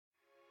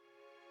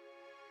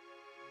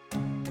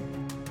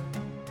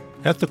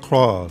At the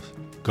cross,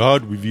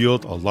 God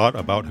revealed a lot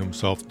about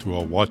himself to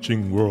a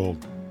watching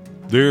world.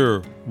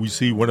 There, we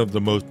see one of the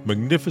most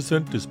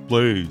magnificent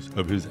displays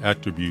of his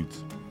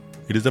attributes.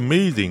 It is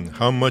amazing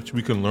how much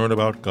we can learn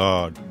about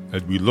God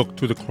as we look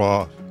to the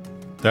cross.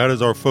 That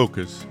is our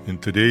focus in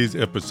today's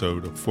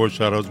episode of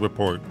Foreshadows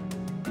Report.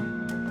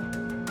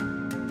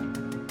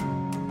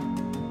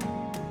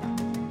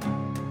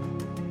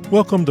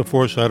 Welcome to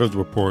Foreshadows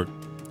Report,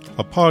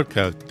 a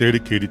podcast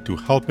dedicated to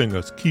helping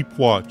us keep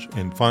watch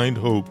and find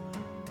hope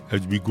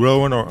as we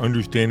grow in our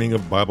understanding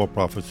of Bible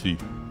prophecy.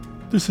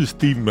 This is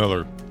Steve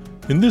Miller.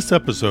 In this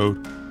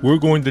episode, we're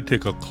going to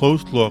take a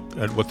close look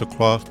at what the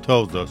cross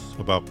tells us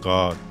about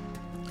God.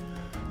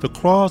 The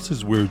cross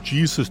is where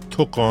Jesus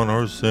took on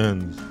our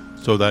sins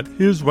so that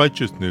his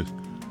righteousness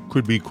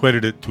could be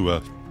credited to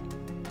us.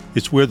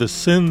 It's where the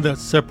sin that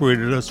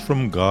separated us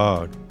from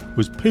God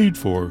was paid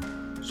for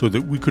so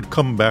that we could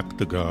come back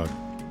to God.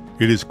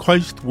 It is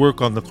Christ's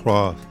work on the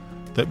cross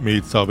that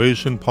made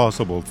salvation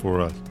possible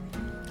for us,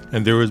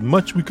 and there is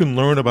much we can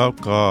learn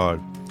about God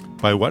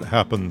by what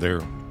happened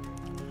there.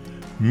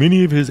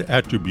 Many of his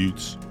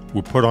attributes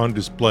were put on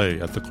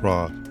display at the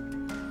cross,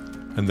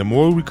 and the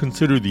more we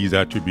consider these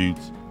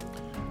attributes,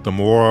 the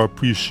more our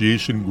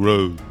appreciation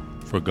grows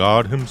for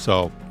God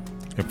himself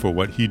and for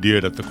what he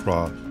did at the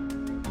cross.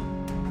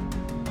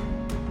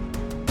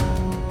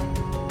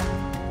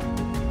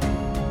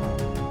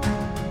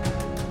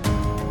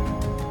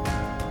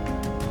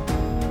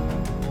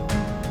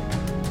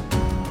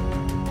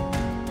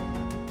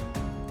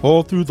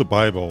 All through the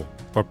Bible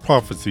are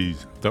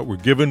prophecies that were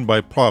given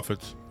by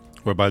prophets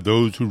or by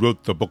those who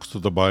wrote the books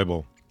of the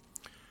Bible.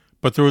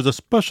 But there is a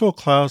special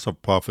class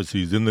of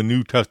prophecies in the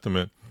New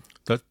Testament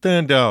that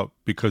stand out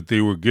because they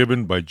were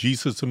given by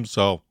Jesus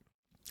himself.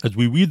 As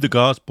we read the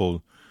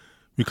Gospel,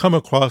 we come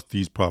across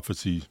these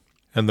prophecies,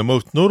 and the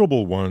most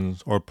notable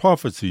ones are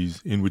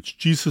prophecies in which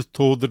Jesus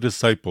told the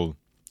disciples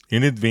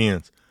in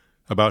advance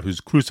about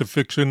his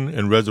crucifixion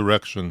and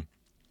resurrection.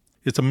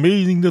 It's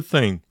amazing to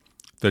think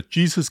that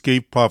Jesus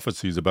gave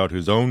prophecies about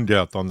his own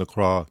death on the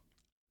cross.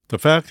 The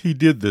fact he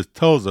did this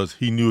tells us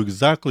he knew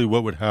exactly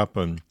what would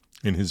happen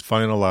in his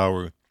final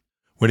hour.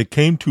 When it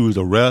came to his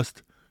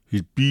arrest,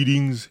 his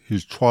beatings,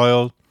 his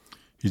trial,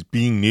 his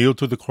being nailed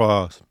to the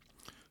cross,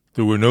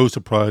 there were no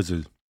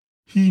surprises.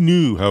 He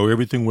knew how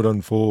everything would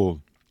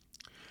unfold.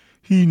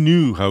 He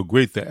knew how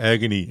great the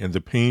agony and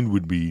the pain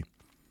would be,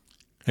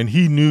 and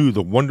he knew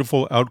the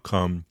wonderful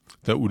outcome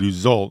that would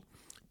result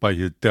by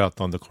his death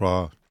on the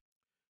cross.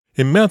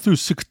 In Matthew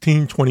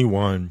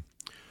 16:21,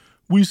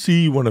 we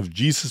see one of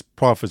Jesus'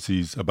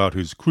 prophecies about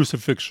his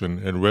crucifixion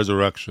and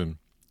resurrection.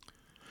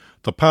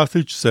 The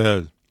passage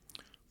says,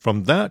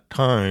 "From that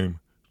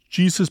time,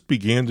 Jesus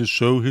began to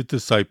show his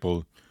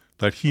disciples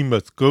that he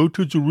must go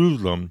to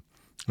Jerusalem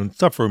and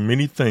suffer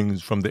many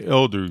things from the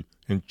elders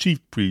and chief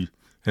priests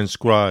and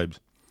scribes,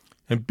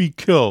 and be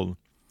killed,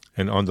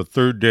 and on the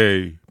third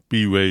day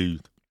be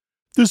raised."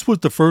 This was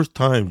the first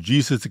time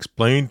Jesus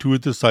explained to his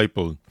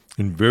disciples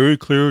in very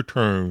clear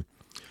terms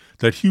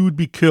that he would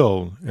be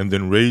killed and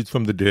then raised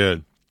from the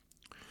dead.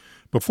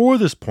 Before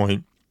this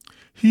point,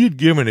 he had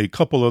given a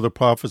couple other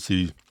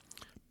prophecies,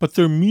 but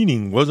their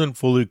meaning wasn't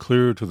fully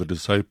clear to the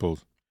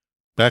disciples.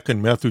 Back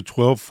in Matthew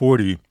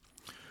 12:40,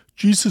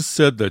 Jesus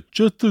said that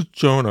just as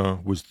Jonah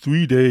was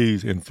 3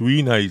 days and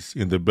 3 nights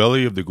in the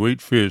belly of the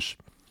great fish,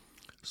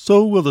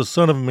 so will the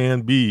Son of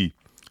Man be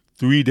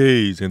 3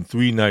 days and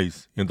 3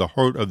 nights in the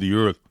heart of the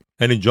earth.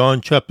 And in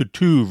John chapter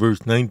 2,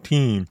 verse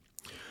 19,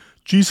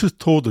 Jesus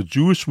told the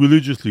Jewish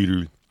religious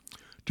leaders,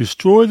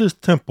 "Destroy this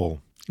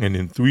temple, and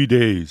in 3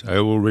 days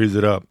I will raise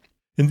it up."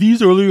 In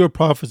these earlier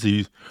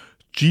prophecies,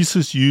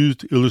 Jesus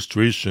used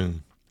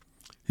illustration.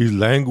 His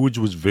language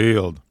was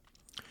veiled.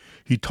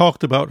 He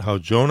talked about how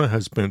Jonah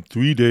had spent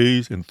 3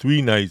 days and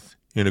 3 nights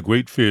in a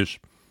great fish,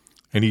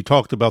 and he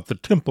talked about the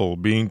temple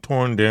being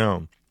torn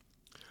down.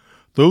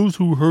 Those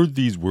who heard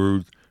these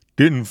words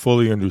didn't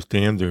fully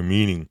understand their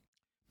meaning.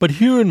 But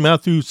here in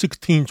Matthew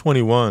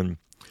 16:21,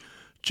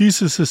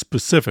 Jesus is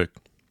specific.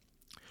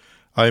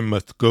 "I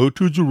must go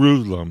to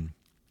Jerusalem,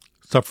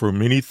 suffer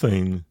many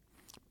things,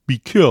 be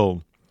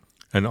killed,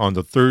 and on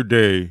the third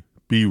day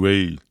be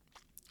raised."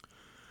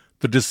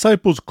 The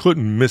disciples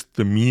couldn't miss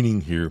the meaning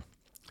here.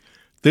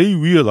 They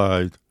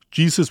realized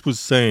Jesus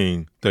was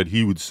saying that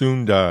he would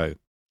soon die.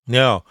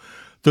 Now,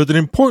 there's an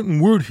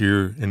important word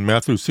here in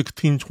Matthew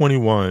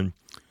 16:21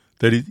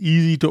 that is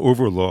easy to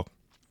overlook.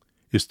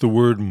 It's the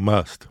word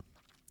must.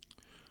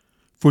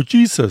 For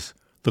Jesus,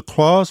 the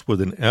cross was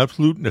an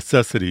absolute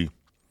necessity.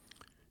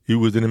 It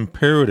was an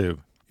imperative.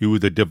 It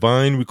was a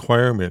divine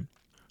requirement.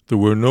 There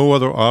were no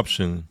other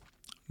options,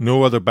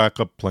 no other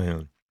backup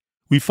plan.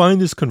 We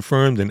find this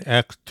confirmed in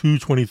Acts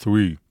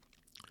 2:23.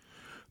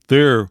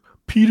 There,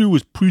 Peter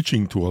was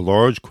preaching to a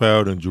large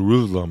crowd in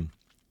Jerusalem.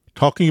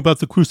 Talking about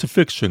the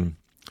crucifixion,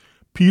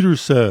 Peter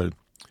said,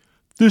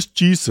 "This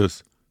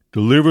Jesus,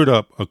 delivered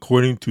up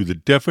according to the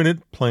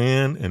definite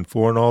plan and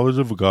foreknowledge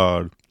of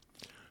God,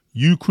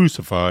 you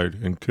crucified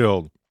and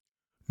killed."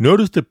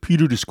 Notice that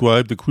Peter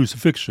described the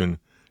crucifixion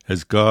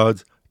as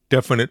God's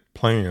definite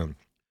plan.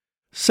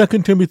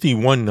 2 Timothy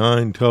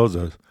 1:9 tells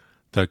us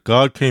that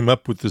God came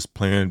up with this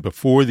plan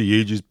before the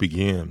ages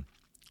began.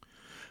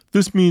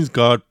 This means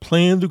God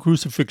planned the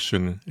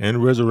crucifixion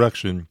and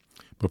resurrection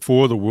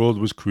before the world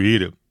was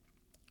created.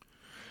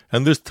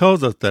 And this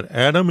tells us that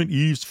Adam and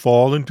Eve's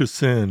fall into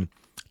sin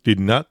did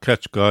not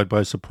catch God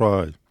by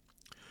surprise.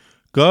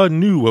 God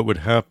knew what would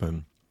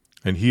happen,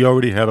 and he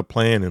already had a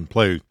plan in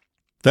place.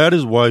 That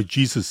is why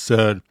Jesus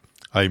said,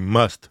 "I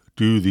must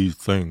do these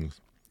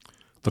things."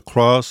 The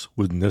cross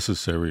was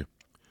necessary.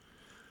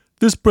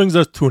 This brings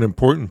us to an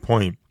important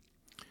point.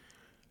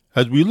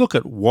 As we look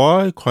at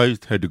why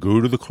Christ had to go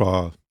to the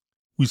cross,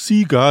 we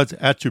see God's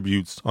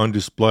attributes on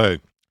display.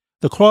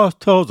 The cross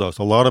tells us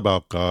a lot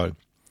about God,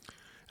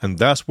 and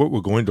that's what we're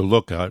going to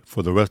look at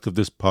for the rest of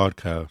this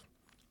podcast.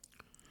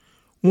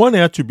 One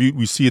attribute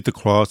we see at the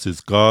cross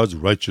is God's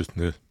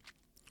righteousness.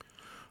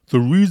 The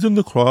reason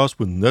the cross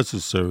was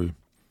necessary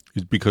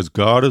is because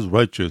God is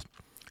righteous,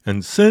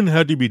 and sin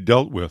had to be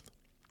dealt with.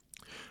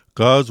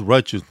 God's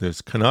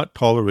righteousness cannot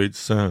tolerate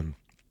sin.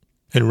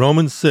 In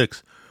Romans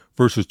 6,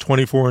 verses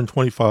 24 and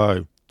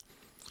 25,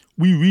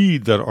 we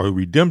read that our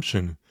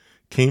redemption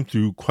came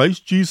through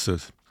Christ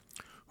Jesus,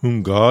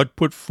 whom God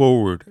put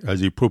forward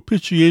as a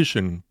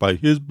propitiation by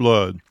his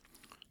blood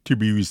to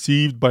be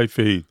received by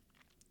faith.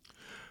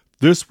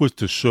 This was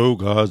to show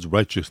God's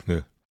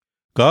righteousness.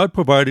 God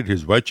provided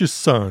his righteous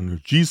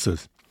Son,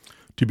 Jesus,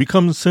 to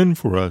become sin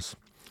for us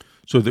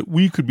so that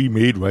we could be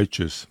made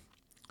righteous.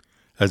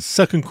 As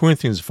 2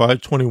 Corinthians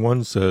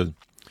 5:21 says,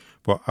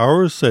 "For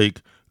our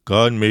sake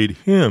God made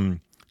him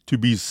to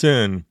be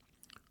sin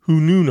who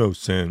knew no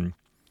sin,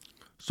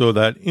 so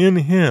that in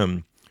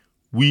him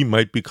we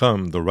might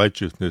become the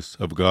righteousness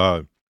of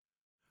God."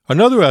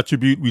 Another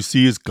attribute we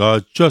see is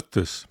God's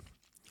justice.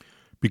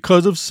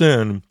 Because of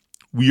sin,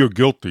 we are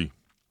guilty,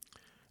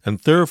 and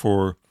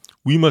therefore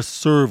we must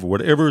serve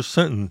whatever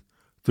sentence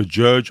the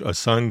judge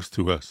assigns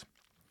to us.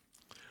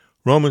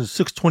 Romans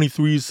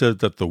 6:23 says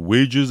that the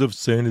wages of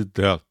sin is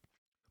death.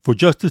 For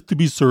justice to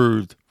be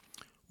served,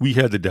 we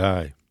had to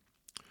die.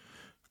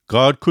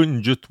 God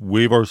couldn't just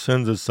wave our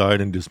sins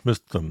aside and dismiss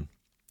them.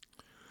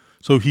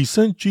 So he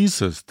sent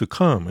Jesus to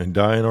come and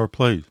die in our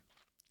place.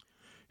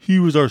 He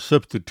was our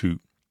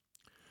substitute.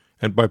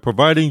 And by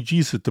providing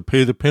Jesus to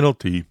pay the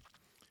penalty,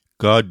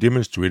 God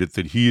demonstrated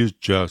that he is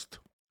just.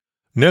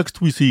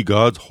 Next, we see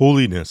God's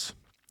holiness.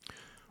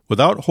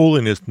 Without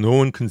holiness, no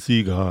one can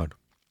see God.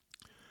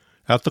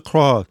 At the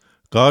cross,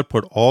 God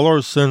put all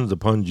our sins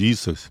upon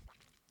Jesus.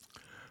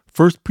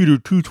 1 Peter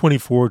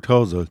 2:24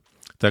 tells us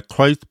that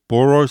Christ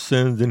bore our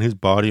sins in his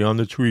body on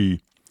the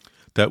tree,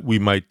 that we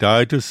might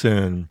die to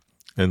sin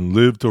and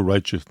live to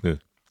righteousness.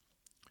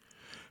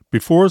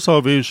 Before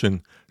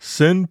salvation,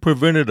 sin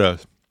prevented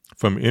us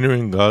from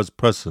entering God's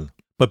presence.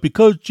 But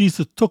because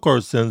Jesus took our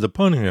sins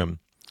upon him,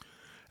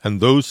 and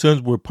those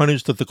sins were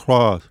punished at the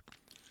cross,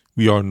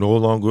 we are no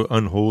longer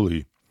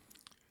unholy,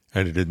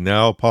 and it is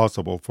now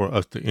possible for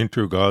us to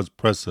enter God's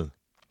presence.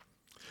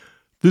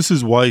 This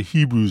is why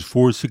Hebrews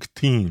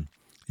 4:16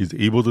 is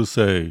able to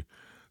say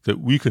that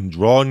we can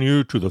draw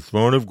near to the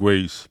throne of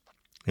grace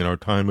in our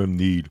time of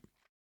need.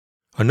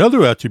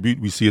 Another attribute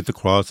we see at the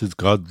cross is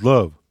God's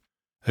love.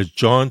 As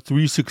John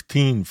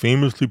 3:16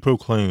 famously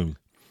proclaims,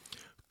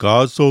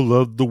 God so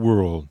loved the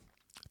world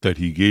that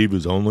he gave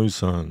his only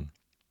Son.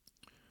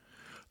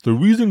 The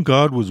reason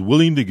God was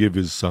willing to give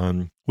his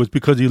Son was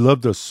because he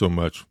loved us so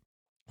much.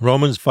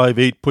 Romans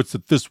 5:8 puts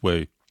it this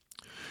way: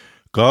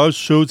 God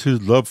shows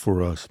his love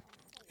for us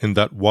in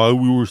that while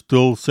we were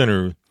still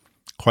sinners,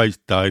 Christ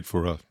died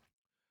for us.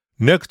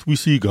 Next, we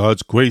see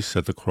God's grace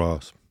at the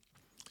cross.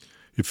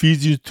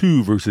 Ephesians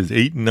 2 verses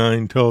 8 and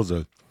 9 tells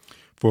us,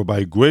 "For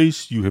by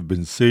grace you have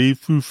been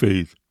saved through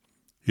faith.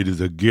 It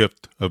is a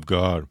gift of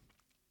God."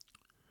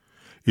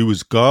 It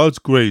was God's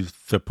grace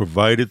that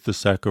provided the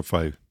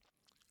sacrifice.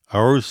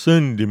 Our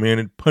sin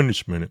demanded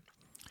punishment,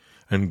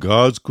 and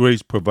God's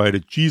grace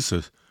provided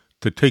Jesus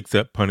to take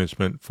that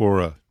punishment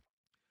for us.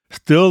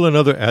 Still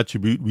another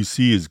attribute we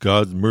see is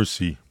God's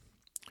mercy.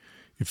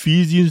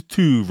 Ephesians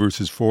 2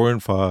 verses 4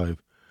 and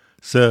 5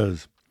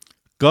 says,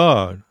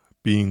 "God,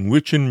 being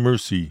rich in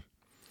mercy,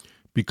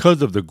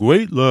 because of the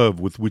great love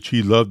with which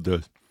he loved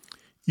us,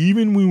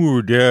 even when we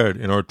were dead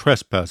in our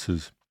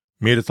trespasses,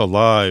 made us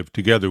alive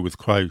together with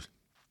Christ."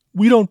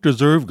 We don't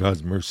deserve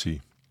God's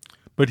mercy,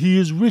 but he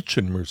is rich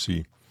in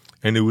mercy,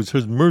 and it was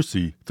his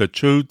mercy that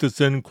chose to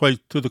send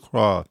Christ to the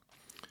cross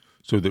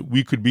so that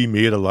we could be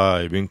made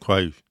alive in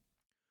Christ.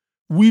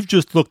 We've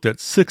just looked at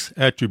 6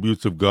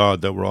 attributes of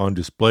God that were on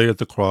display at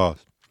the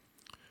cross: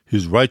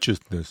 his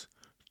righteousness,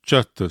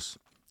 justice,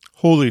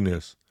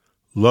 holiness,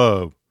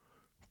 love,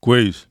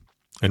 grace,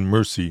 and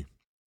mercy.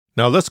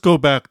 Now let's go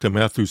back to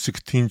Matthew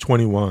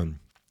 16:21.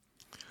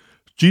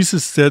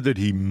 Jesus said that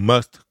he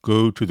must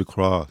go to the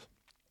cross.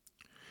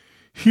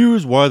 Here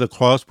is why the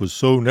cross was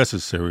so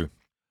necessary.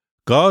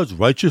 God's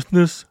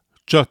righteousness,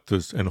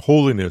 justice, and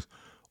holiness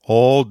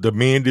all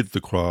demanded the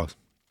cross.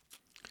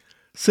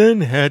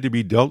 Sin had to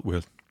be dealt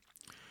with.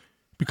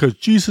 Because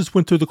Jesus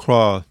went to the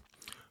cross,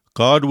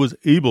 God was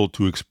able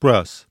to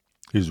express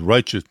His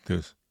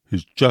righteousness,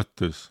 His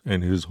justice,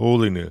 and His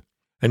holiness.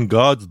 And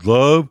God's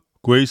love,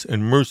 grace,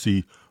 and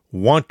mercy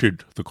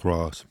wanted the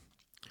cross.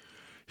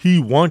 He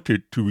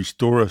wanted to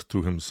restore us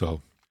to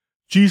Himself.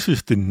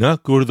 Jesus did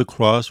not go to the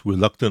cross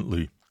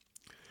reluctantly.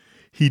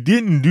 He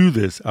didn't do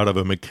this out of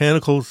a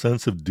mechanical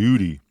sense of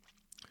duty.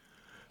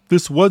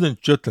 This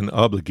wasn't just an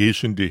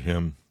obligation to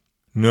Him.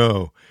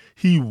 No,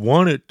 He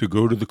wanted to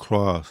go to the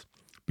cross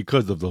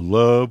because of the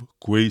love,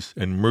 grace,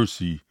 and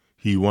mercy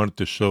He wanted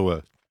to show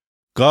us.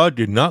 God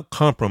did not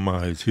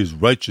compromise His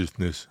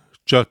righteousness,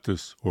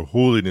 justice, or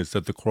holiness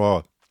at the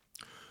cross.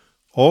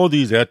 All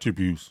these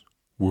attributes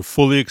were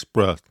fully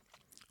expressed,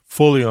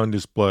 fully on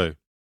display.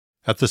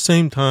 At the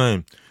same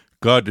time,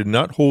 God did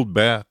not hold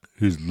back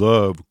His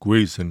love,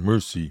 grace, and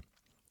mercy.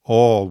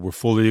 All were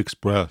fully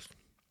expressed.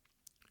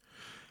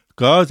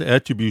 God's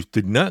attributes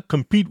did not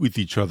compete with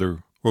each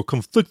other or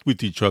conflict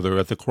with each other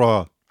at the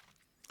cross.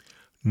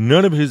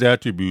 None of His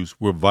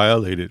attributes were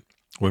violated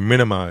or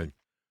minimized.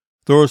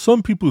 There are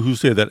some people who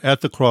say that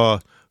at the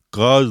cross,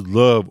 God's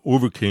love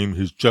overcame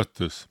His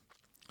justice.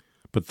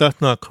 But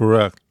that's not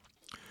correct.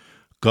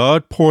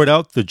 God poured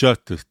out the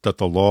justice that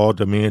the law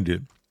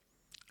demanded,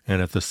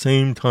 and at the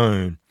same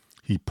time,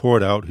 He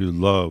poured out His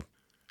love.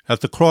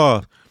 At the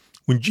cross,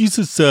 when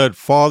Jesus said,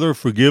 "Father,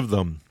 forgive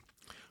them,"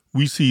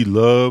 we see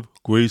love,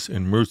 grace,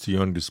 and mercy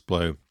on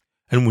display.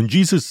 And when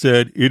Jesus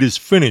said, "It is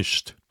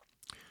finished,"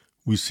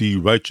 we see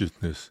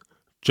righteousness,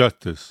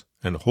 justice,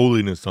 and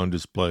holiness on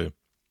display.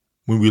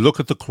 When we look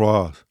at the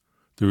cross,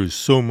 there is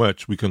so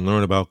much we can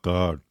learn about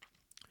God.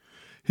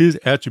 His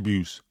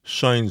attributes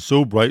shine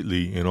so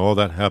brightly in all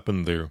that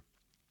happened there.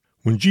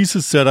 When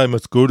Jesus said, "I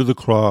must go to the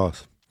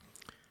cross,"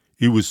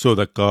 it was so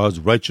that God's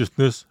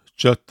righteousness,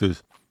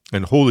 justice,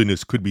 and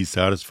holiness could be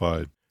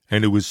satisfied,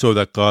 and it was so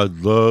that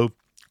God's love,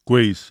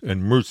 grace,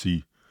 and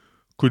mercy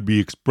could be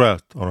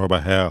expressed on our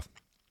behalf.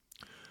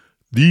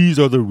 These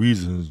are the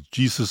reasons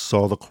Jesus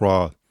saw the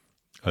cross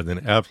as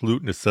an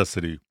absolute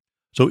necessity.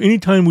 So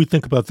anytime we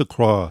think about the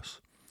cross,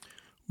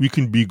 we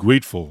can be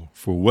grateful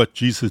for what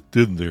Jesus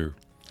did there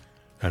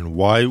and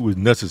why it was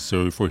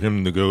necessary for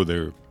Him to go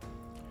there.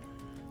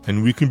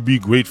 And we can be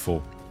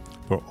grateful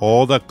for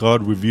all that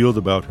God revealed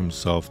about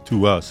Himself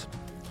to us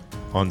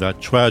on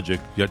that tragic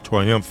yet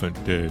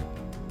triumphant day.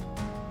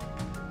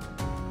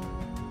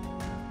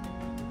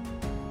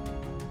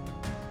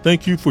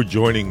 Thank you for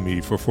joining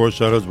me for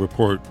Foreshadows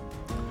Report.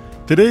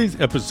 Today's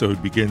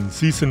episode begins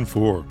Season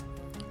 4.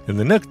 In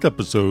the next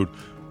episode,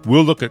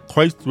 we'll look at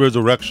Christ's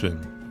resurrection,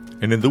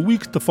 and in the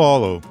weeks to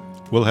follow,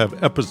 we'll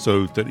have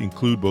episodes that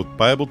include both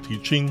Bible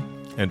teaching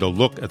and a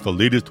look at the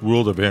latest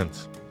world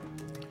events.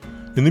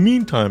 In the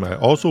meantime, I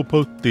also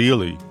post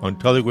daily on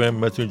Telegram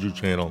Messenger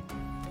channel.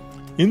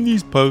 In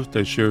these posts,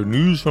 I share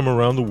news from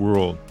around the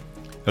world,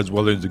 as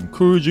well as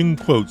encouraging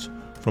quotes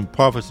from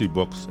prophecy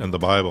books and the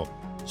Bible.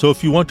 So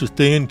if you want to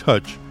stay in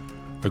touch,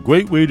 a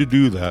great way to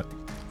do that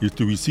is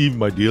to receive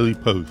my daily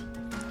posts.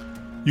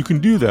 You can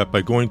do that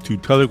by going to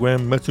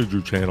Telegram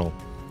Messenger channel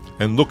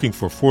and looking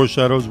for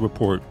Foreshadows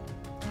Report.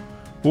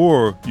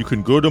 Or you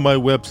can go to my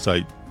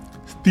website,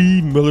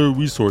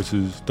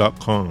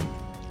 SteveMillerResources.com.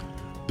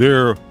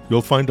 There,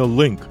 you'll find a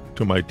link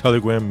to my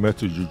Telegram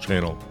Messenger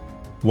channel.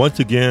 Once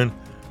again,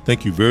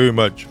 thank you very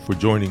much for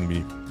joining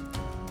me.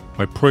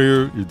 My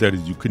prayer is that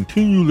as you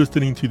continue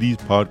listening to these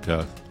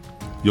podcasts,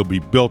 you'll be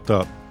built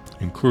up,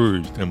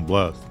 encouraged, and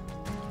blessed.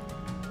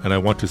 And I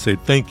want to say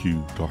thank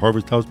you to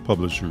Harvest House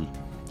Publishers,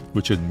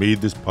 which has made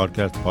this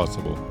podcast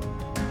possible.